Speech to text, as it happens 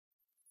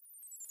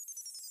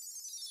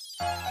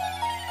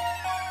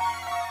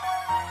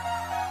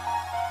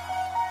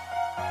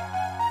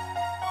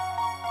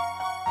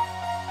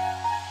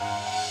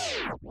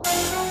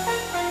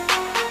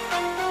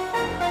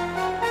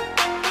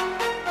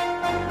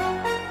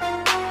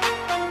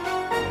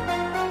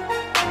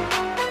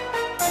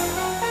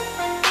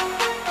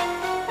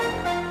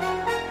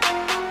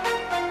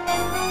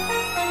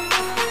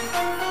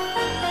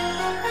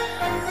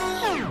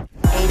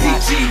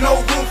No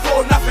room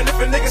for nothing. If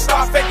a nigga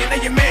start faking,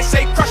 then your man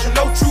say crushing.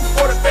 No truth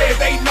for the feds,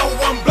 they know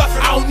I'm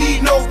bluffing. I don't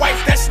need no wife,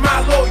 that's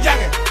my little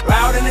youngin'.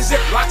 Loud in the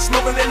ziplock,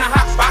 smoking in a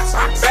hot box.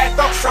 Bad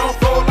thoughts on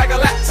floor like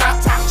a laptop.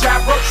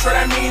 Job broke, so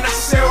that mean I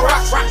should sell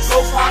rocks.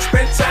 Low pop,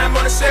 spend time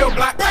on the cell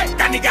block.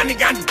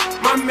 Gandhi.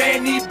 My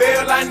man need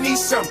bail, I need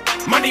some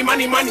money.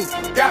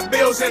 Got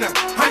bills in a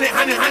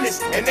hundreds,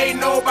 and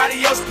ain't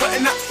nobody else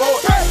putting up for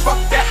it. Fuck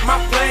that,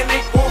 my plan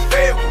ain't gon'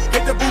 fail.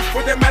 Hit the booth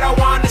with the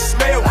marijuana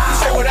smell. You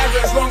say whatever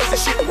as long as the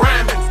shit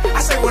rhyming.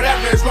 I say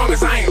whatever as long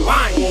as I ain't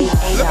lying.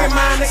 Look at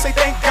mine, they say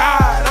thank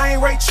God I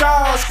ain't Ray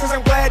Charles, cause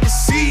I'm glad to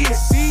see it.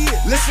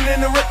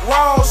 Listening to Rick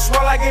Ross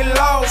while I get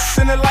lost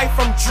in the life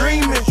I'm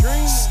dreaming.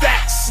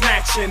 Stack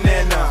snatching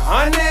and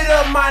 100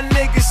 of my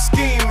niggas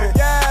scheming.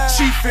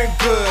 Chief and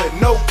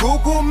good, no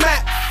Google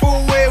map for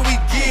where we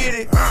get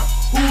it.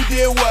 Who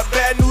did what?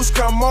 Bad news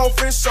come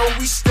often, so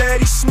we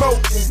steady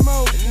smoking.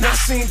 And I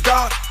seen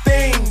dark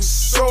things,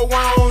 so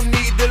I don't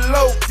need to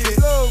locate.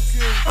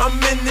 I'm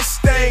in this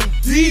thing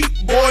deep,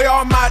 boy,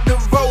 all my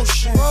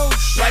devotion.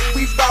 Like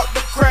we bout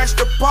to crash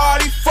the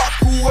party, fuck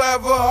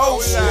whoever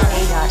hosts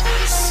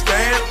it.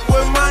 Stand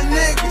with my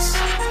niggas,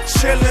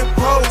 chillin'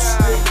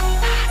 posted.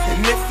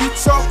 And if you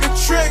talking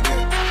trigger,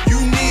 you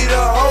need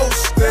a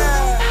holster.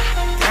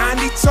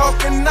 Gandhi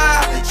talking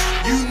knowledge,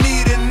 you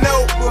need a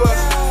notebook.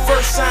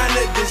 First sign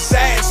of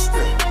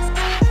disaster,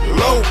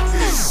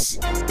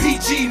 locust.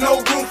 PG,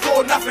 no room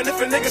for nothing.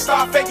 If a nigga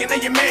start faking,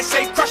 then your man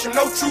say crush him.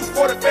 No truth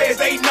for the feds,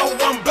 they know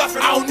I'm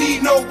bluffing. I don't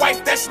need no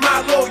wife, that's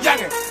my little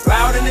youngin'.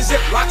 Loud in the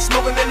ziplock,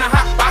 smoking in a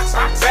hot box.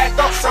 Bad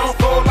thoughts on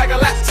floor like a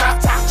laptop.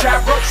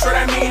 Job broke, so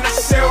that mean I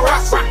should sell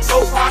rocks.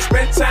 Low pop,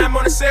 spend time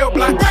on the cell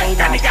block.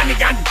 Gandhi.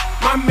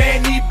 My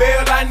man need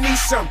bail, I need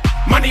some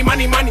money.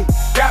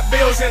 Got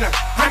bills in a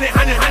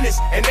hundreds,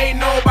 and ain't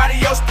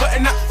nobody else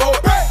putting up for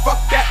it. Fuck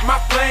that,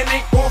 my plan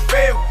ain't gon'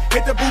 fail.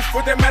 Hit the booth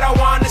with the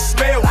marijuana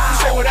smell. You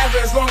say whatever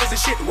as long as the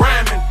shit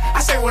rhyming.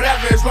 I say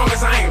whatever as long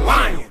as I ain't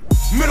lying.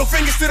 Middle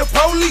fingers to the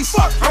police.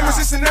 I'm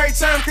resisting every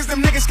time cause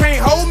them niggas can't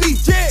hold me.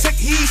 Take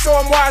heed so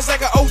I'm wise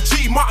like an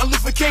OG. Martin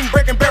Luther King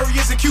breaking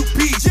barriers and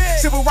QPs.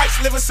 Civil rights,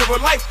 live a civil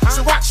life.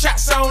 So rock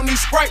shots, I don't need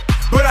Sprite,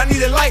 but I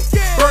need a light.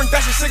 Burn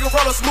dust and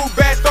cigarette, smooth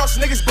bad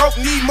thoughts. Niggas broke,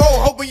 need more,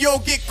 hoping you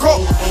don't get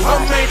caught. Her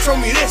man told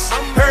me this,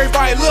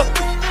 everybody look,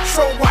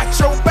 so watch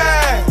your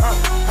back.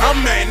 Her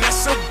man,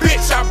 that's a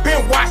bitch, I've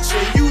been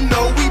watching, you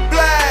know we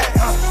black.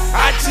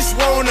 I just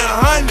want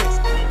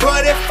 100,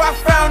 but if I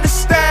found a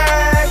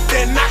stack,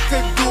 then I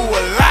could do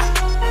a lot,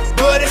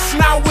 but it's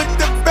not with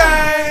the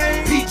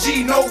bang.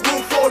 PG, no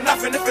room for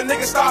nothing. If a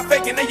nigga start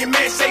faking, then your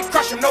man say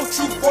crush him. No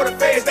truth for the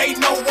feds, they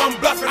know I'm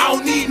bluffing. I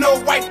don't need no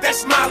wife,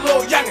 that's my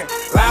little youngin'.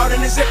 Loud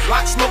in the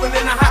ziplock, smoking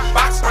in a hot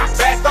box.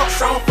 Bad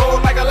thoughts on floor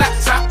like a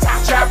laptop.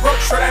 Job broke,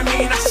 so that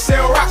mean I should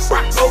sell rocks.